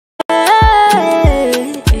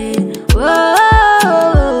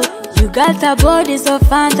got a body so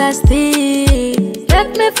fantastic.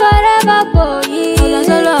 Take me forever, boy.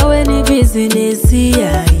 Solo when ni business,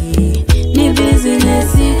 yeah. Ni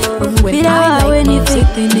business. Bila when ni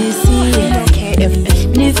fitness, yeah.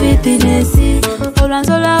 Ni fitness.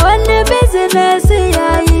 Solo when ni business,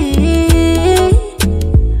 yeah.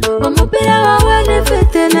 Bila when ni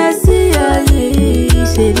fitness, yeah.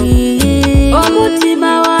 Sheri.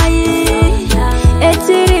 Omutima wayi.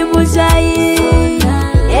 Etiri mujayi.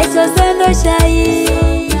 Echo sendo shayi.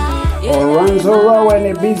 Oranzola when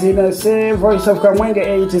a business, voice of Kamwenge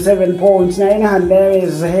 87.9, and there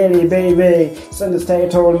is Heli Baibe. Song is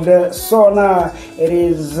titled Sona. It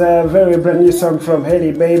is a very brand new song from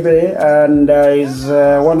Heli Baibe, and is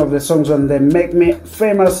one of the songs on the Make Me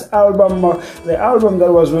Famous album, the album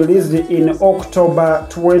that was released in October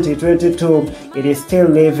 2022. It is still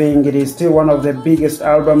living. It is still one of the biggest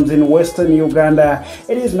albums in Western Uganda.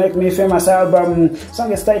 It is Make Me Famous album.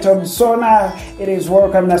 Song is titled Sona. It is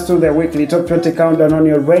welcome us to the weekly top 20 countdown on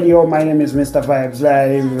your radio. My name is Mr. Vibes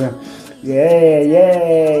Live.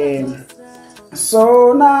 Yeah.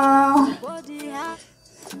 So now,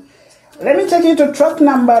 let me take you to track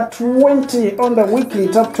number 20 on the weekly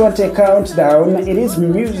top 20 countdown. It is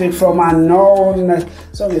music from Unknown.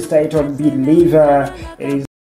 Song is titled Believer. It is